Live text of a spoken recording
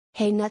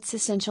HeyNuts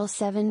Essential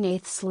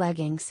 7/8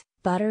 Leggings,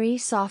 Buttery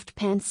Soft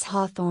Pants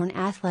Hawthorne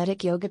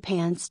Athletic Yoga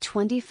Pants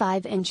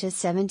 25 inches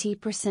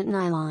 70%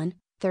 nylon,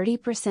 30%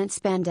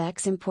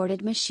 spandex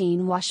imported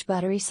machine wash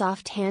Buttery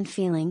soft hand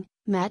feeling,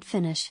 matte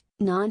finish,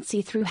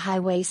 non-see-through high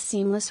waist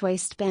seamless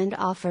waistband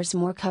offers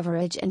more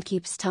coverage and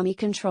keeps tummy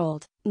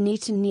controlled,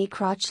 knee-to-knee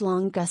crotch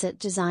long gusset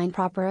design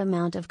proper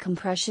amount of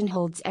compression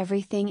holds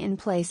everything in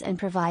place and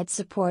provides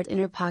support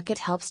inner pocket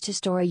helps to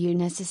store you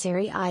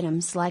necessary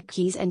items like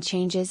keys and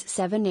changes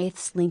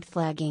 7/8 length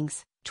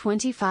leggings,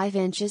 25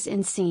 inches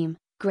inseam,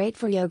 great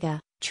for yoga,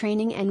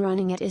 training and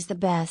running it is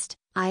the best,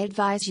 I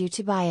advise you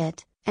to buy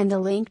it, and the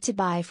link to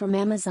buy from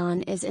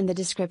Amazon is in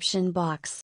the description box.